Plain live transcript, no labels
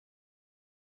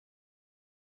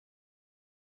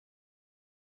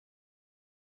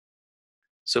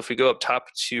So if we go up top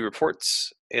to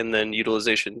reports and then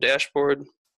utilization dashboard,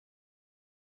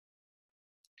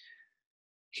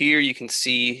 here you can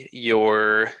see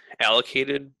your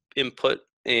allocated input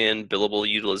and billable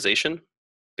utilization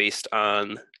based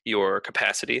on your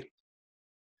capacity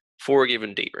for a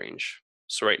given date range.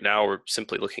 So right now we're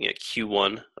simply looking at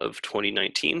Q1 of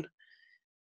 2019.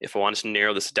 If I wanted to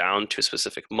narrow this down to a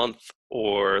specific month,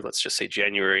 or let's just say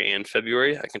January and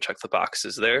February, I can check the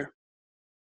boxes there.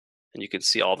 And you can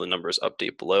see all the numbers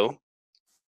update below.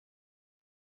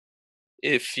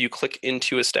 If you click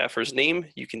into a staffer's name,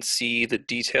 you can see the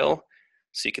detail.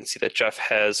 So you can see that Jeff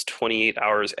has 28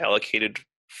 hours allocated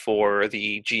for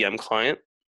the GM client,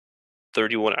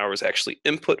 31 hours actually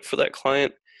input for that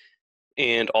client,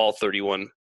 and all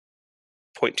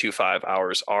 31.25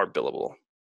 hours are billable.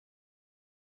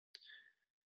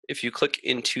 If you click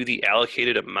into the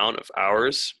allocated amount of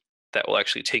hours, that will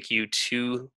actually take you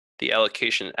to the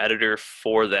allocation editor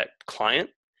for that client,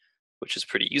 which is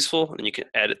pretty useful, and you can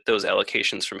edit those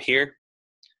allocations from here.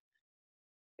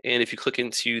 And if you click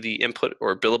into the input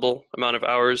or billable amount of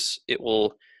hours, it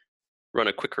will run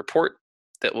a quick report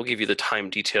that will give you the time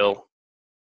detail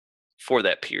for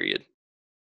that period.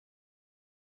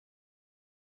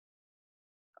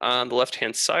 On the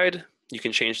left-hand side, you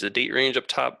can change the date range up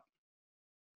top.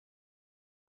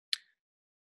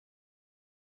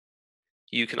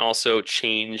 You can also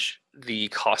change the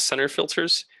cost center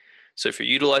filters. So if you're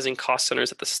utilizing cost centers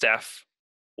at the staff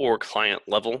or client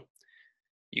level,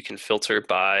 you can filter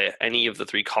by any of the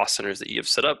 3 cost centers that you have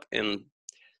set up. And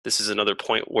this is another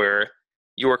point where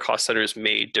your cost centers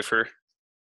may differ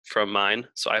from mine.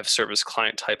 So I have service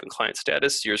client type and client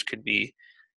status. Yours could be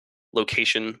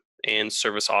location and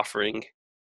service offering,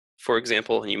 for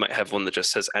example, and you might have one that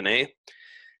just says NA.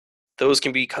 Those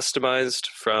can be customized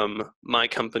from my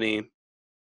company,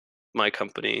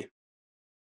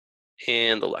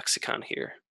 and the lexicon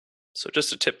here. So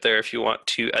just a tip there, if you want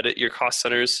to edit your cost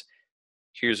centers,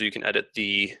 here's where you can edit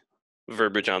the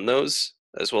verbiage on those,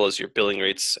 as well as your billing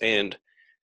rates and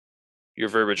your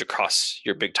verbiage across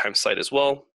your big time site as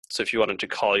well. So if you wanted to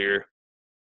call your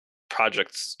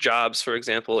projects jobs, for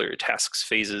example, or your tasks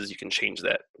phases, you can change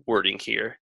that wording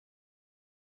here.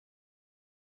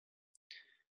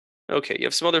 Okay, you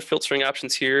have some other filtering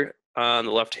options here on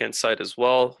the left-hand side as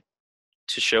well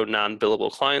to show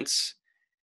non-billable clients,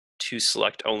 to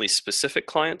select only specific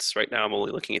clients. Right now I'm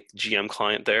only looking at the GM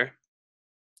client there.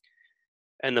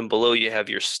 And then below you have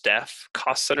your staff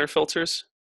cost center filters.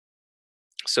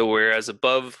 So whereas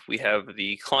above we have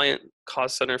the client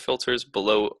cost center filters,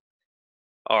 below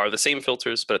are the same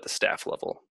filters but at the staff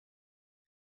level.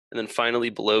 And then finally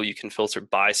below you can filter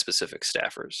by specific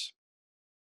staffers.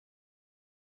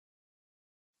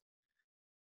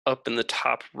 Up in the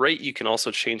top right, you can also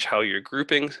change how you're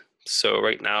grouping. So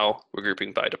right now we're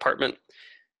grouping by department.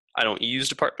 I don't use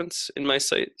departments in my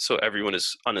site, so everyone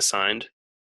is unassigned.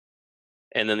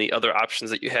 And then the other options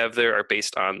that you have there are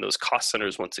based on those cost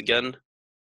centers once again.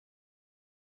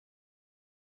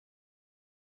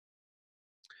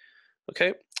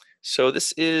 Okay, so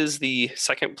this is the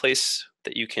second place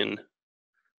that you can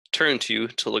turn to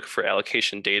look for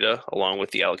allocation data along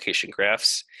with the allocation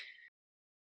graphs.